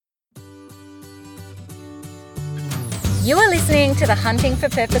You are listening to the Hunting for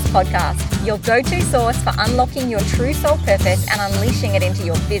Purpose podcast, your go-to source for unlocking your true soul purpose and unleashing it into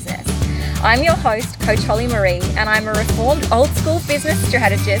your business. I'm your host, Coach Holly Marie, and I'm a reformed old-school business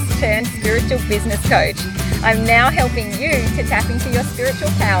strategist turned spiritual business coach. I'm now helping you to tap into your spiritual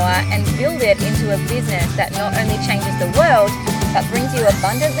power and build it into a business that not only changes the world, but brings you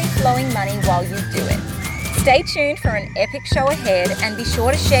abundantly flowing money while you do it. Stay tuned for an epic show ahead, and be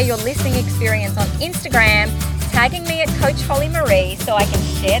sure to share your listening experience on Instagram, tagging me at Coach Holly Marie so I can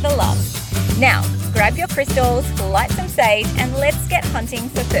share the love. Now, grab your crystals, light some sage, and let's get hunting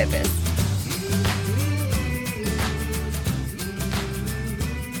for purpose.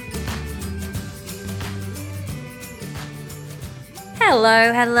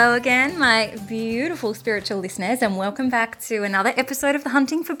 Hello again, my beautiful spiritual listeners, and welcome back to another episode of the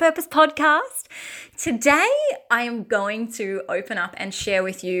Hunting for Purpose podcast. Today, I am going to open up and share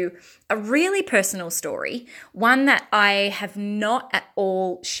with you a really personal story, one that I have not at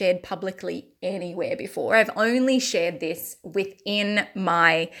all shared publicly anywhere before. I've only shared this within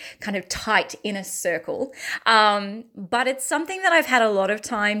my kind of tight inner circle, but it's something that I've had a lot of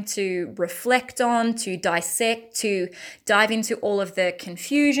time to reflect on, to dissect, to dive into all of the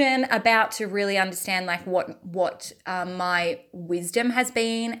confusion about, to really understand like what my wisdom has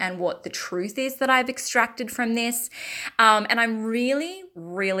been and what the truth is that I've extracted from this. And I'm really,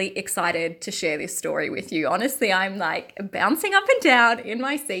 really excited to share this story with you. Honestly, I'm like bouncing up and down in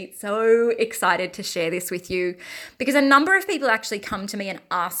my seat, so excited to share this with you, because a number of people actually come to me and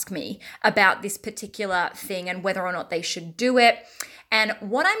ask me about this particular thing and whether or not they should do it. And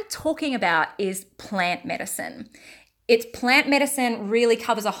what I'm talking about is plant medicine. It's plant medicine really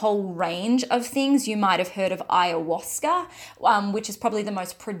covers a whole range of things. You might have heard of ayahuasca, which is probably the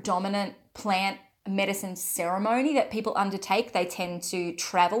most predominant plant medicine ceremony that people undertake. They tend to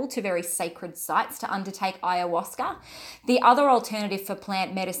travel to very sacred sites to undertake ayahuasca. The other alternative for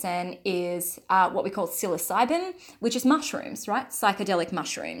plant medicine is what we call psilocybin, which is mushrooms, right? Psychedelic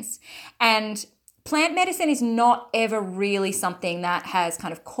mushrooms. And plant medicine is not ever really something that has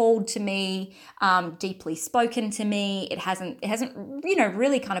kind of called to me, deeply spoken to me. It hasn't,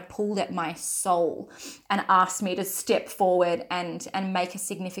 really kind of pulled at my soul and asked me to step forward and make a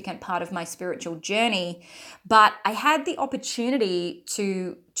significant part of my spiritual journey. But I had the opportunity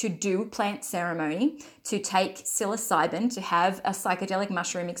to do plant ceremony, to take psilocybin, to have a psychedelic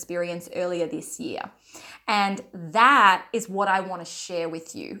mushroom experience earlier this year. And that is what I want to share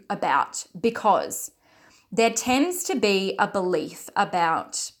with you about, because there tends to be a belief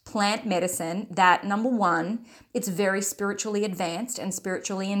about plant medicine that, number one, it's very spiritually advanced and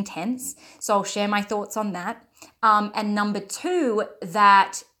spiritually intense. So I'll share my thoughts on that. And number two,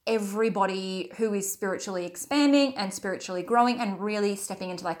 that everybody who is spiritually expanding and spiritually growing and really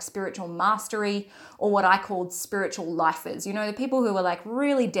stepping into like spiritual mastery, or what I called spiritual lifers, the people who are like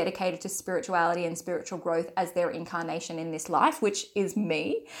really dedicated to spirituality and spiritual growth as their incarnation in this life, which is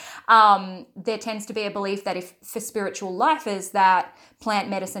me. There tends to be a belief that if for spiritual lifers that plant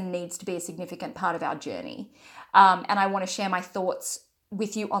medicine needs to be a significant part of our journey. And I want to share my thoughts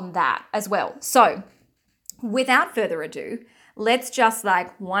with you on that as well. So without further ado, let's just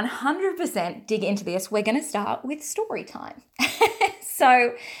like 100% dig into this. We're going to start with story time.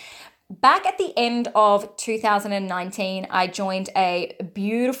 So back at the end of 2019, I joined a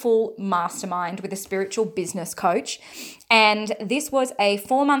beautiful mastermind with a spiritual business coach. And this was a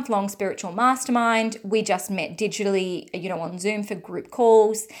 4-month-long spiritual mastermind. We just met digitally, on Zoom for group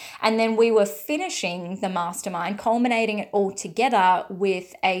calls. And then we were finishing the mastermind, culminating it all together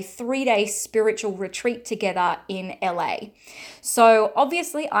with a 3-day spiritual retreat together in LA. So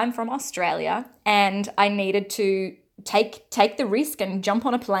obviously I'm from Australia, and I needed to take the risk and jump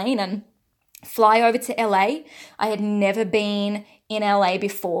on a plane and fly over to LA. I had never been in LA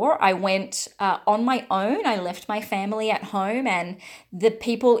before. I went on my own. I left my family at home, and the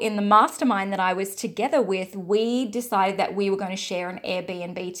people in the mastermind that I was together with, we decided that we were going to share an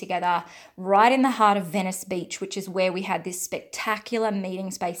Airbnb together right in the heart of Venice Beach, which is where we had this spectacular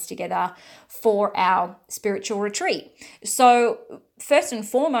meeting space together for our spiritual retreat. So first and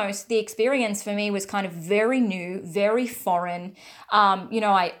foremost, the experience for me was kind of very new, very foreign.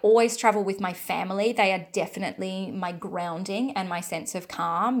 I always travel with my family. They are definitely my grounding and my sense of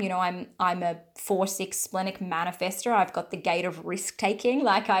calm. I'm a 4/6 splenic manifestor. I've got the gate of risk taking.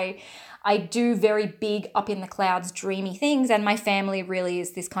 Like I I do very big up in the clouds, dreamy things. And my family really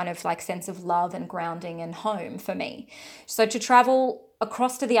is this kind of like sense of love and grounding and home for me. So to travel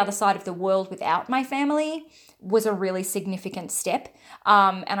across to the other side of the world without my family was a really significant step.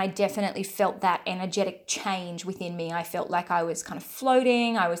 And I definitely felt that energetic change within me. I felt like I was kind of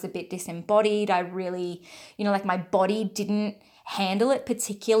floating. I was a bit disembodied. I really, like my body didn't handle it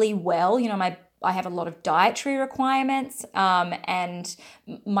particularly well. I have a lot of dietary requirements, and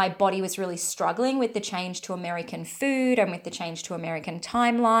my body was really struggling with the change to American food and with the change to American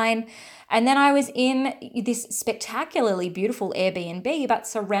timeline. And then I was in this spectacularly beautiful Airbnb, but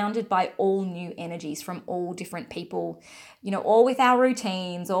surrounded by all new energies from all different people, all with our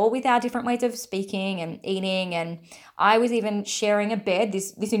routines, all with our different ways of speaking and eating. And I was even sharing a bed,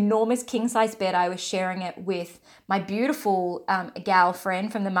 this enormous king-size bed. I was sharing it with my beautiful gal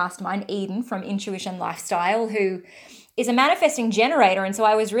friend from the mastermind, Eden from Intuition Lifestyle, who is a manifesting generator. And so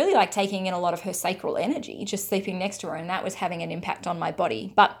I was really like taking in a lot of her sacral energy, just sleeping next to her. And that was having an impact on my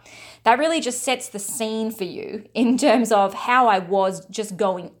body. But that really just sets the scene for you in terms of how I was just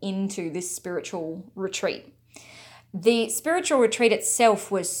going into this spiritual retreat. The spiritual retreat itself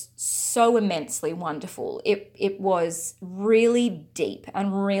was so immensely wonderful. It was really deep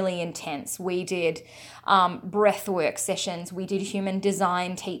and really intense. We did breathwork sessions. We did human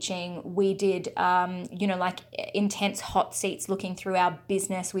design teaching. We did, like intense hot seats looking through our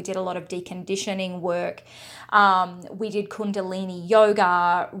business. We did a lot of deconditioning work. We did Kundalini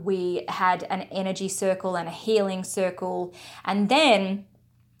yoga. We had an energy circle and a healing circle. And then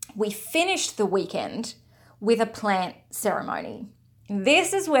we finished the weekend with a plant ceremony.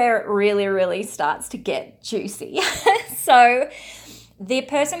 This is where it really, really starts to get juicy. So the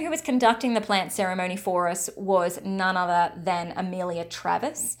person who was conducting the plant ceremony for us was none other than Amelia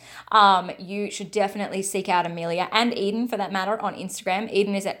Travis. You should definitely seek out Amelia and Eden for that matter on Instagram.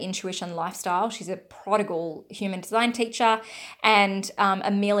 Eden is at Intuition Lifestyle. She's a prodigal human design teacher. And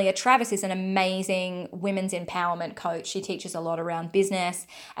Amelia Travis is an amazing women's empowerment coach. She teaches a lot around business.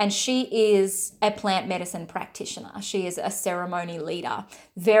 And she is a plant medicine practitioner. She is a ceremony leader,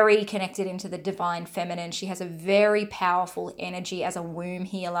 very connected into the divine feminine. She has a very powerful energy as a womb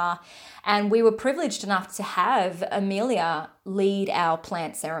healer, and we were privileged enough to have Amelia lead our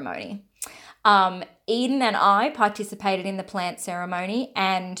plant ceremony. Eden and I participated in the plant ceremony,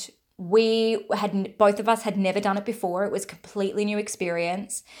 and both of us had never done it before. It was a completely new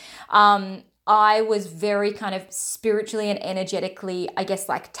experience. I was very kind of spiritually and energetically, I guess,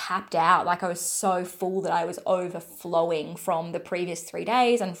 like tapped out. Like I was so full that I was overflowing from the previous 3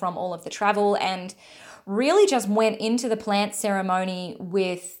 days and from all of the travel, and really just went into the plant ceremony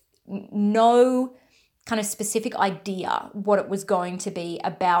with no kind of specific idea what it was going to be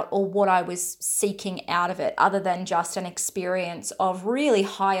about or what I was seeking out of it, other than just an experience of really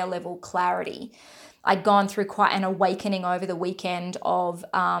higher level clarity. I'd gone through quite an awakening over the weekend of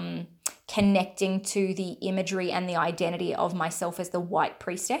connecting to the imagery and the identity of myself as the white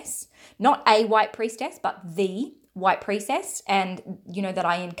priestess. Not a white priestess, but the white priestess, and that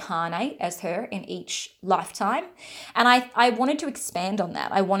I incarnate as her in each lifetime. And I wanted to expand on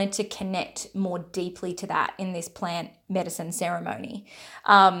that. I wanted to connect more deeply to that in this plant medicine ceremony.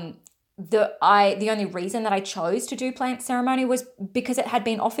 The only reason that I chose to do plant ceremony was because it had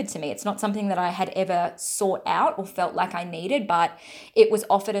been offered to me. It's not something that I had ever sought out or felt like I needed, but it was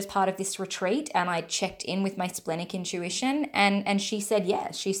offered as part of this retreat, and I checked in with my splenic intuition, and she said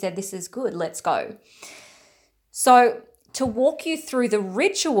yes. She said, "This is good, let's go." So to walk you through the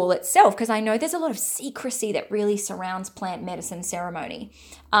ritual itself, because I know there's a lot of secrecy that really surrounds plant medicine ceremony.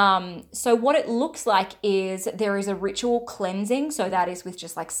 So what it looks like is there is a ritual cleansing. So that is with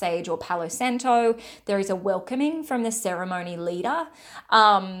just like sage or Palo Santo. There is a welcoming from the ceremony leader,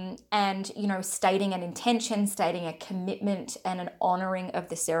 and, stating an intention, stating a commitment and an honoring of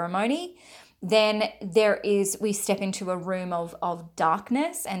the ceremony. Then we step into a room of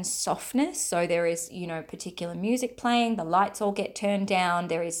darkness and softness. So there is, particular music playing, the lights all get turned down.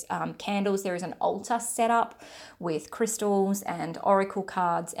 There is candles. There is an altar set up with crystals and oracle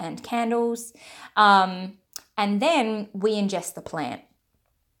cards and candles. And then we ingest the plant.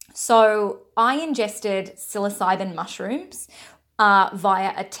 So I ingested psilocybin mushrooms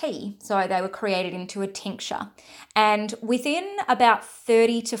via a tea. So they were created into a tincture. And within about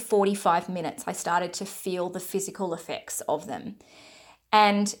 30 to 45 minutes, I started to feel the physical effects of them.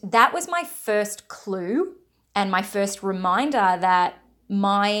 And that was my first clue and my first reminder that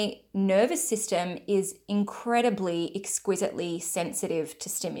my nervous system is incredibly, exquisitely sensitive to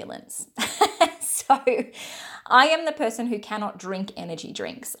stimulants. So I am the person who cannot drink energy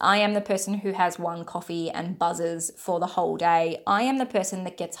drinks. I am the person who has one coffee and buzzes for the whole day. I am the person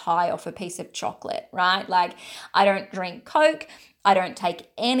that gets high off a piece of chocolate, right? Like, I don't drink Coke. I don't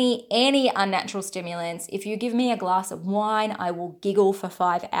take any unnatural stimulants. If you give me a glass of wine, I will giggle for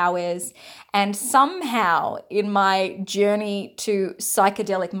 5 hours. And somehow in my journey to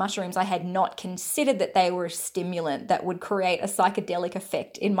psychedelic mushrooms, I had not considered that they were a stimulant that would create a psychedelic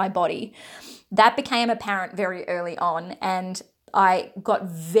effect in my body. That became apparent very early on, and I got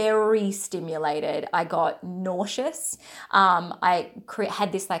very stimulated. I got nauseous. I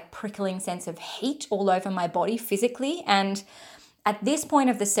had this like prickling sense of heat all over my body physically. And at this point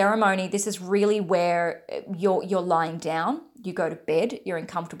of the ceremony, this is really where you're lying down. You go to bed. You're in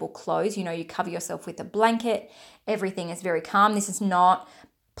comfortable clothes. You cover yourself with a blanket. Everything is very calm. This is not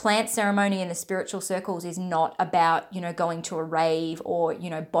plant ceremony in the spiritual circles is not about, going to a rave or,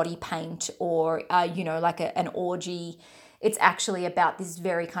 body paint or, like an orgy. It's actually about this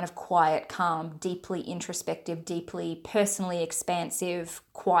very kind of quiet, calm, deeply introspective, deeply personally expansive,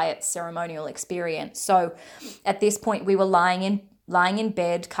 quiet ceremonial experience. So at this point, we were lying in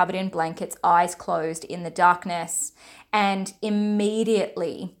bed, covered in blankets, eyes closed in the darkness. And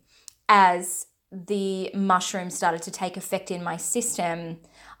immediately as the mushrooms started to take effect in my system,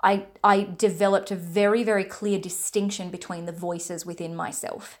 I developed a very, very clear distinction between the voices within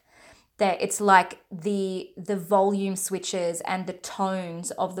myself. That it's like the volume switches and the tones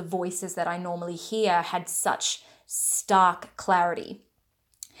of the voices that I normally hear had such stark clarity.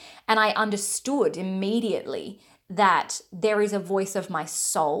 And I understood immediately that there is a voice of my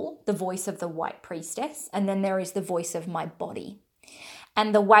soul, the voice of the white priestess, and then there is the voice of my body.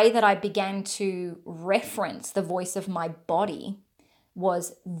 And the way that I began to reference the voice of my body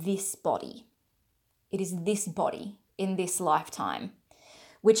was this body. It is this body in this lifetime,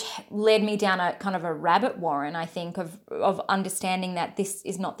 which led me down a kind of a rabbit warren, I think, of understanding that this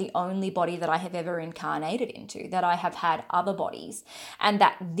is not the only body that I have ever incarnated into, that I have had other bodies, and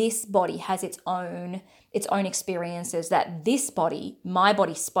that this body has its own experiences, that this body, my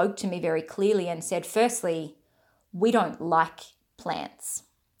body, spoke to me very clearly and said, firstly, we don't like plants.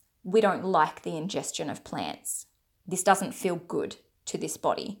 We don't like the ingestion of plants. This doesn't feel good to this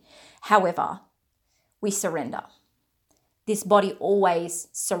body. However, we surrender. This body always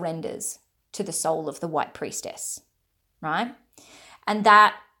surrenders to the soul of the white priestess, right? And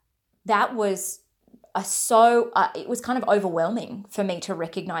that was it was kind of overwhelming for me to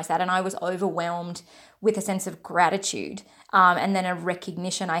recognize that. And I was overwhelmed with a sense of gratitude. And then a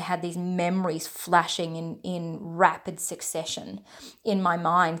recognition. I had these memories flashing in rapid succession in my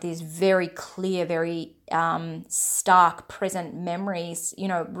mind, these very clear, very stark present memories,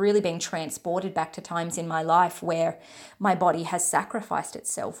 really being transported back to times in my life where my body has sacrificed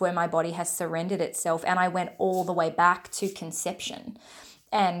itself, where my body has surrendered itself. And I went all the way back to conception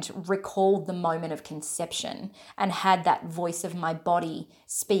and recalled the moment of conception and had that voice of my body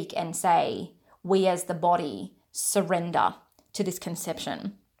speak and say, we as the body surrender to this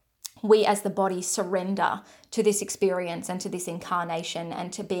conception. We as the body surrender to this experience and to this incarnation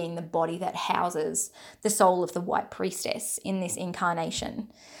and to being the body that houses the soul of the white priestess in this incarnation.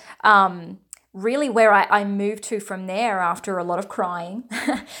 Really where I moved to from there after a lot of crying,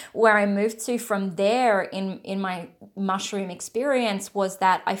 where I moved to from there in my mushroom experience was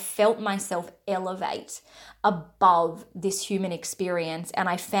that I felt myself elevate above this human experience, and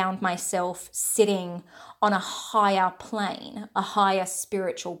I found myself sitting on a higher plane, a higher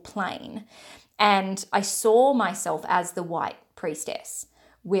spiritual plane. And I saw myself as the white priestess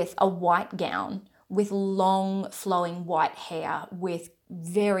with a white gown, with long flowing white hair, with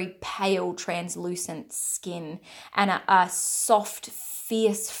very pale translucent skin, and a soft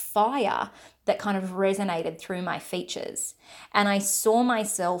fierce fire that kind of resonated through my features. And I saw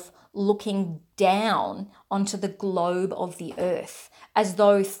myself looking down onto the globe of the earth as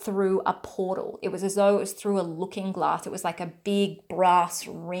though through a portal. It was as though it was through a looking glass. It was like a big brass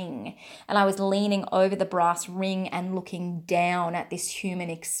ring. And I was leaning over the brass ring and looking down at this human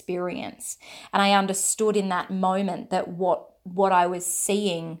experience. And I understood in that moment that what I was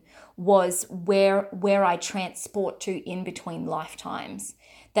seeing was where I transport to in between lifetimes.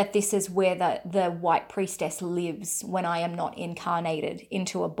 That this is where the white priestess lives when I am not incarnated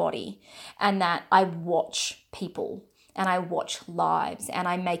into a body, and that I watch people and I watch lives and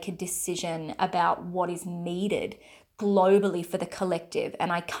I make a decision about what is needed globally for the collective,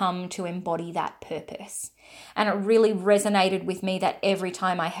 and I come to embody that purpose. And it really resonated with me that every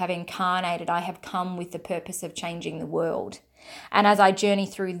time I have incarnated, I have come with the purpose of changing the world. And as I journey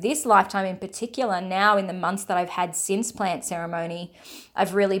through this lifetime in particular, now in the months that I've had since plant ceremony,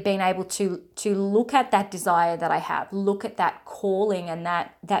 I've really been able to look at that desire that I have, look at that calling and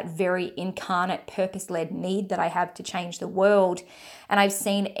that very incarnate purpose-led need that I have to change the world. And I've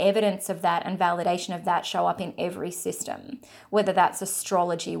seen evidence of that and validation of that show up in every system, whether that's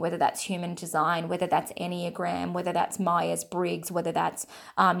astrology, whether that's human design, whether that's Enneagram, whether that's Myers-Briggs, whether that's,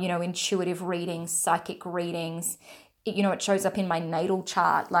 intuitive readings, psychic readings. It shows up in my natal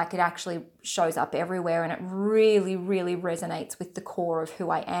chart, like it actually shows up everywhere, and it really, really resonates with the core of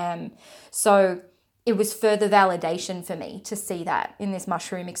who I am. So it was further validation for me to see that in this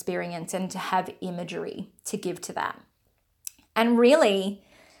mushroom experience and to have imagery to give to that. And really,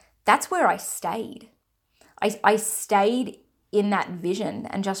 that's where I stayed. I stayed in that vision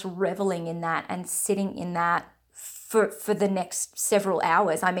and just reveling in that and sitting in that for the next several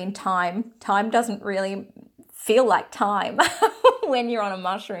hours. I mean, time doesn't really feel like time when you're on a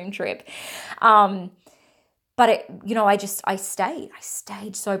mushroom trip. But I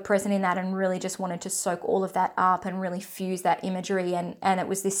stayed so present in that and really just wanted to soak all of that up and really fuse that imagery. And it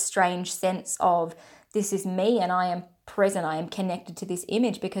was this strange sense of, this is me and I am present. I am connected to this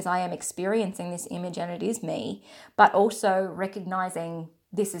image because I am experiencing this image and it is me, but also recognizing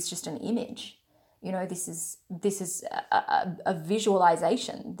this is just an image. This is a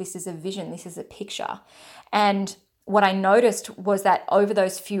visualization. This is a vision. This is a picture. And what I noticed was that over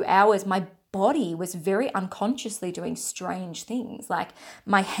those few hours, my body was very unconsciously doing strange things. Like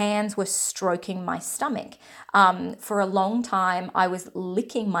my hands were stroking my stomach. For a long time, I was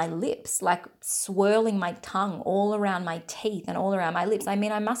licking my lips, like swirling my tongue all around my teeth and all around my lips. I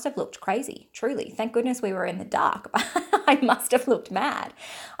mean, I must have looked crazy, truly. Thank goodness we were in the dark. I must have looked mad.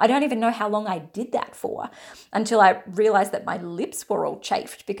 I don't even know how long I did that for until I realized that my lips were all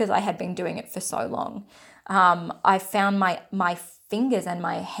chafed because I had been doing it for so long. I found my fingers and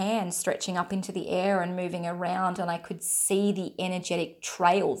my hands stretching up into the air and moving around, and I could see the energetic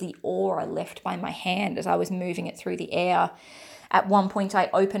trail, the aura left by my hand as I was moving it through the air. At one point, I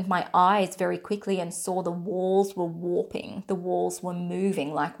opened my eyes very quickly and saw the walls were warping. The walls were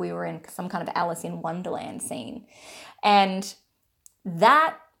moving like we were in some kind of Alice in Wonderland scene. And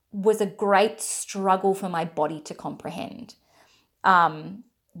that was a great struggle for my body to comprehend.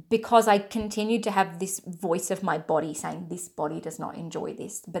 Because I continued to have this voice of my body saying, this body does not enjoy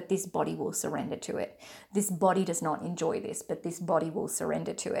this, but this body will surrender to it. This body does not enjoy this, but this body will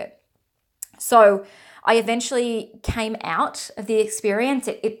surrender to it. So I eventually came out of the experience.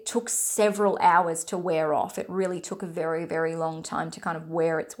 It took several hours to wear off. It really took a very, very long time to kind of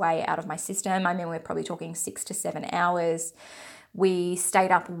wear its way out of my system. I mean, we're probably talking 6 to 7 hours. We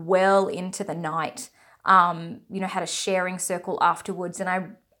stayed up well into the night. Had a sharing circle afterwards,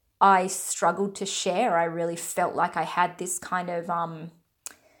 and I struggled to share. I really felt like I had this kind of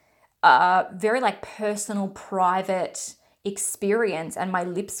very like personal, private experience, and my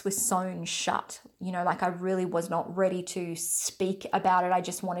lips were sewn shut. Like I really was not ready to speak about it. I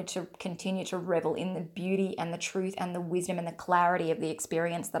just wanted to continue to revel in the beauty and the truth and the wisdom and the clarity of the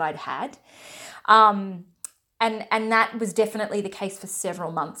experience that I'd had. And that was definitely the case for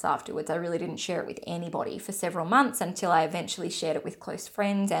several months afterwards. I really didn't share it with anybody for several months until I eventually shared it with close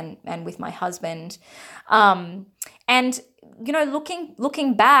friends and with my husband.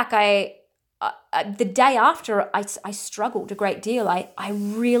 Looking back, the day after, I struggled a great deal. I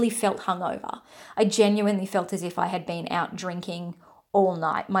really felt hungover. I genuinely felt as if I had been out drinking all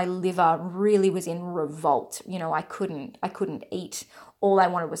night. My liver really was in revolt. I couldn't eat. All I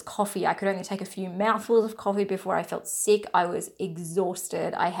wanted was coffee. I could only take a few mouthfuls of coffee before I felt sick. I was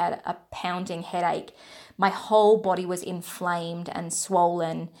exhausted. I had a pounding headache. My whole body was inflamed and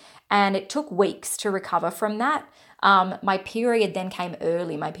swollen, and it took weeks to recover from that. My period then came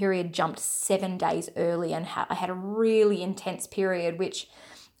early. My period jumped 7 days early, and I had a really intense period, which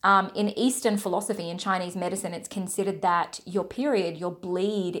in Eastern philosophy, in Chinese medicine, it's considered that your period, your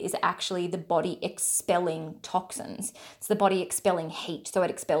bleed, is actually the body expelling toxins. It's the body expelling heat. So it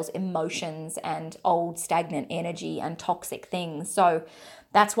expels emotions and old stagnant energy and toxic things. So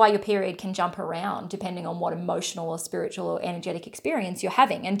that's why your period can jump around depending on what emotional or spiritual or energetic experience you're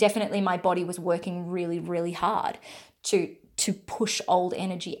having. And definitely my body was working really, really hard to push old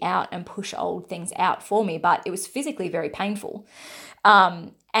energy out and push old things out for me, but it was physically very painful.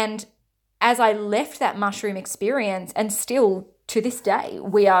 And as I left that mushroom experience, and still to this day,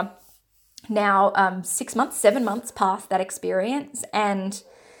 we are now 7 months past that experience, and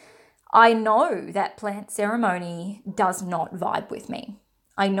I know that plant ceremony does not vibe with me.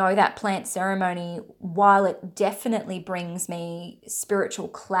 I know that plant ceremony, while it definitely brings me spiritual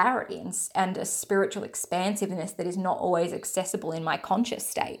clarity and a spiritual expansiveness that is not always accessible in my conscious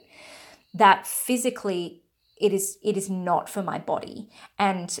state, that physically it is not for my body,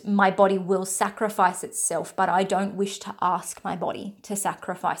 and my body will sacrifice itself, but I don't wish to ask my body to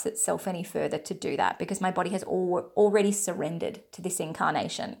sacrifice itself any further to do that, because my body has already surrendered to this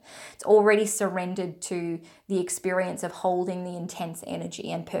incarnation. It's already surrendered to the experience of holding the intense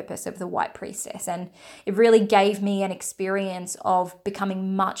energy and purpose of the White Priestess, and it really gave me an experience of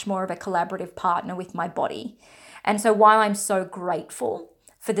becoming much more of a collaborative partner with my body. And so while I'm so grateful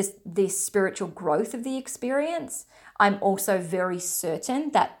for this spiritual growth of the experience, I'm also very certain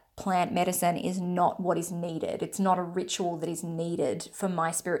that plant medicine is not what is needed. It's not a ritual that is needed for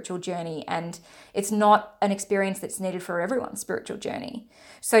my spiritual journey, and it's not an experience that's needed for everyone's spiritual journey.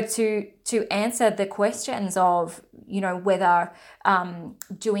 So to answer the questions of, whether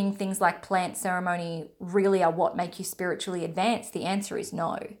doing things like plant ceremony really are what make you spiritually advanced, the answer is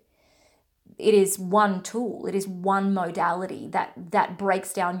no. It is one tool, it is one modality that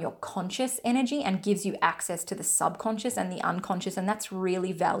breaks down your conscious energy and gives you access to the subconscious and the unconscious, and that's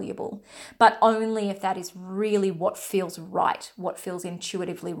really valuable. But only if that is really what feels right, what feels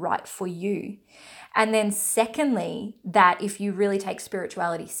intuitively right for you. And then secondly, that if you really take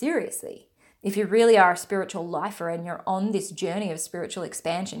spirituality seriously, if you really are a spiritual lifer and you're on this journey of spiritual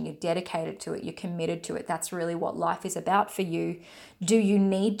expansion, you're dedicated to it, you're committed to it, that's really what life is about for you, do you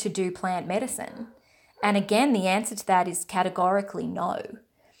need to do plant medicine? And again, the answer to that is categorically no.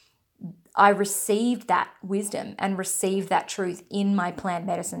 I received that wisdom and received that truth in my plant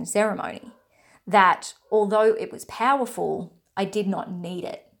medicine ceremony, that although it was powerful, I did not need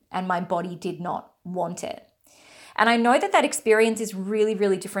it and my body did not want it. And I know that experience is really,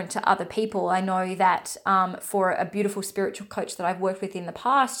 really different to other people. I know that for a beautiful spiritual coach that I've worked with in the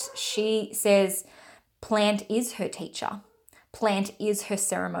past, she says plant is her teacher. Plant is her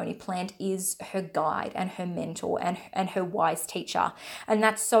ceremony. Plant is her guide and her mentor and her wise teacher. And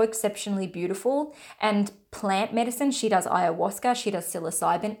that's so exceptionally beautiful. And plant medicine, she does ayahuasca, she does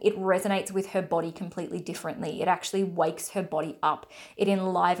psilocybin. It resonates with her body completely differently. It actually wakes her body up. It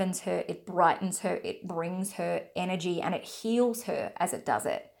enlivens her, it brightens her, it brings her energy, and it heals her as it does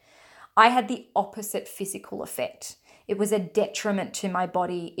it. I had the opposite physical effect. It was a detriment to my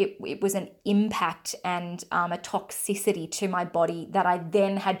body. It was an impact and a toxicity to my body that I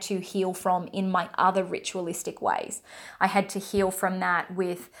then had to heal from in my other ritualistic ways. I had to heal from that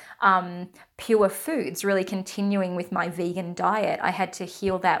with pure foods, really continuing with my vegan diet. I had to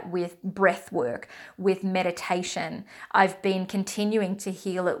heal that with breath work, with meditation. I've been continuing to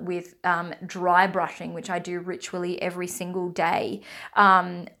heal it with dry brushing, which I do ritually every single day,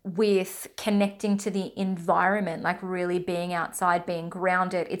 with connecting to the environment, like really being outside, being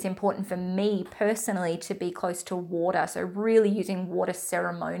grounded. It's important for me personally to be close to water, so really using water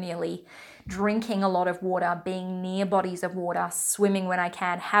ceremonially, drinking a lot of water, being near bodies of water, swimming when I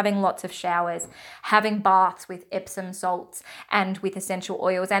can, having lots of showers, having baths with Epsom salts and with essential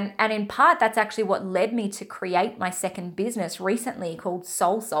oils. And in part, that's actually what led me to create my second business recently called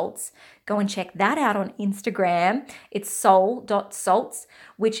Soul Salts. Go and check that out on Instagram. It's soul.salts,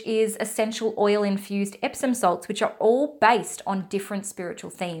 which is essential oil infused Epsom salts, which are all based on different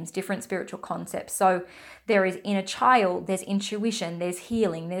spiritual themes, different spiritual concepts. So there is inner child, there's intuition, there's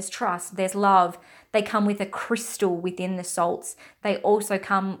healing, there's trust, there's love. They come with a crystal within the salts. They also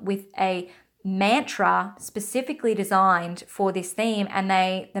come with a mantra specifically designed for this theme, and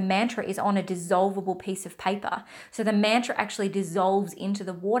the mantra is on a dissolvable piece of paper. So the mantra actually dissolves into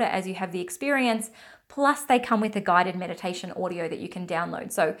the water as you have the experience, plus they come with a guided meditation audio that you can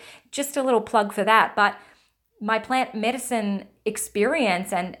download. So just a little plug for that. But my plant medicine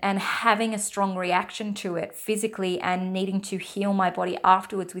experience and having a strong reaction to it physically and needing to heal my body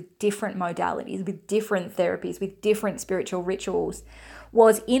afterwards with different modalities, with different therapies, with different spiritual rituals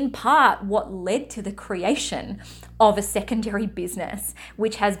was in part what led to the creation of a secondary business,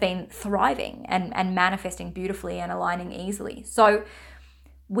 which has been thriving and manifesting beautifully and aligning easily. So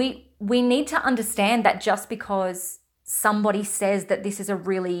we need to understand that just because somebody says that this is a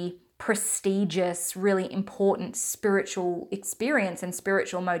really prestigious, really important spiritual experience and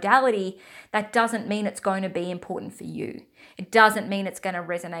spiritual modality, that doesn't mean it's going to be important for you. It doesn't mean it's going to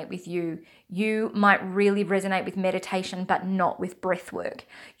resonate with you. You might really resonate with meditation, but not with breath work.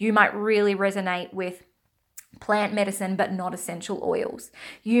 You might really resonate with plant medicine, but not essential oils.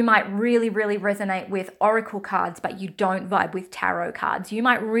 You might really, really resonate with oracle cards, but you don't vibe with tarot cards. You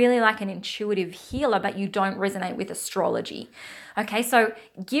might really like an intuitive healer, but you don't resonate with astrology. Okay, so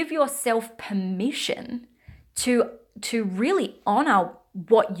give yourself permission to really honor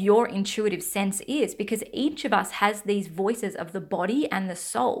what your intuitive sense is, because each of us has these voices of the body and the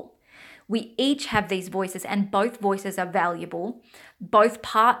soul. We each have these voices, and both voices are valuable. Both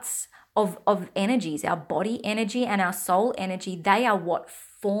parts of energies, our body energy and our soul energy, they are what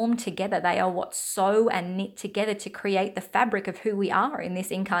form together. They are what sew and knit together to create the fabric of who we are in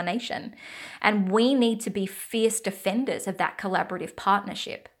this incarnation. And we need to be fierce defenders of that collaborative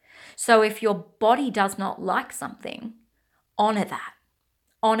partnership. So if your body does not like something, honor that.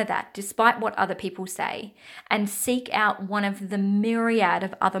 Honor that despite what other people say, and seek out one of the myriad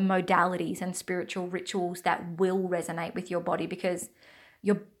of other modalities and spiritual rituals that will resonate with your body, because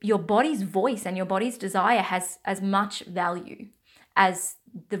your body's voice and your body's desire has as much value as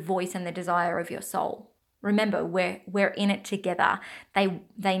the voice and the desire of your soul. Remember, we're in it together.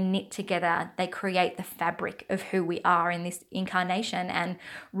 They knit together. They create the fabric of who we are in this incarnation, and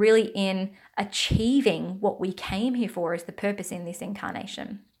really in achieving what we came here for as the purpose in this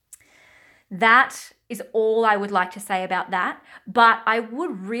incarnation. That is all I would like to say about that. But I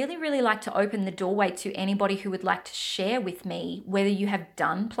would really, really like to open the doorway to anybody who would like to share with me whether you have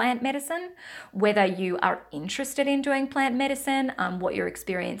done plant medicine, whether you are interested in doing plant medicine, what your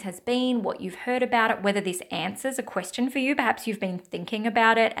experience has been, what you've heard about it, whether this answers a question for you. Perhaps you've been thinking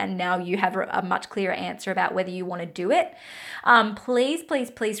about it and now you have a much clearer answer about whether you want to do it.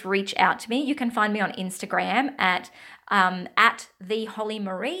 Please reach out to me. You can find me on Instagram at the Holly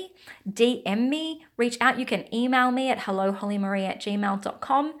Marie. DM me, reach out. You can email me at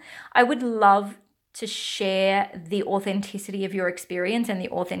hellohollymarie@gmail.com. I would love to share the authenticity of your experience and the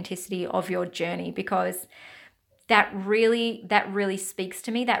authenticity of your journey, because that really speaks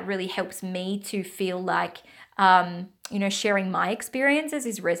to me. That really helps me to feel like, sharing my experiences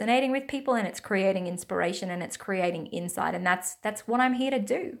is resonating with people, and it's creating inspiration and it's creating insight. And that's what I'm here to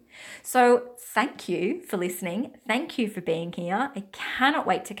do. So thank you for listening. Thank you for being here. I cannot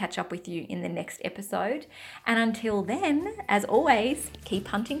wait to catch up with you in the next episode. And until then, as always, keep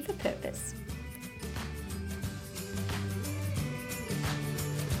hunting for purpose.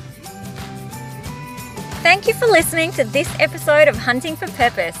 Thank you for listening to this episode of Hunting for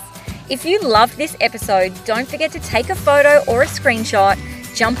Purpose. If you loved this episode, don't forget to take a photo or a screenshot,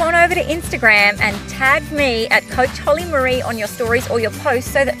 jump on over to Instagram and tag me at Coach Holly Marie on your stories or your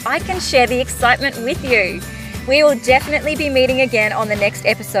posts so that I can share the excitement with you. We will definitely be meeting again on the next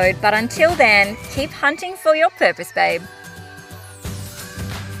episode, but until then, keep hunting for your purpose, babe.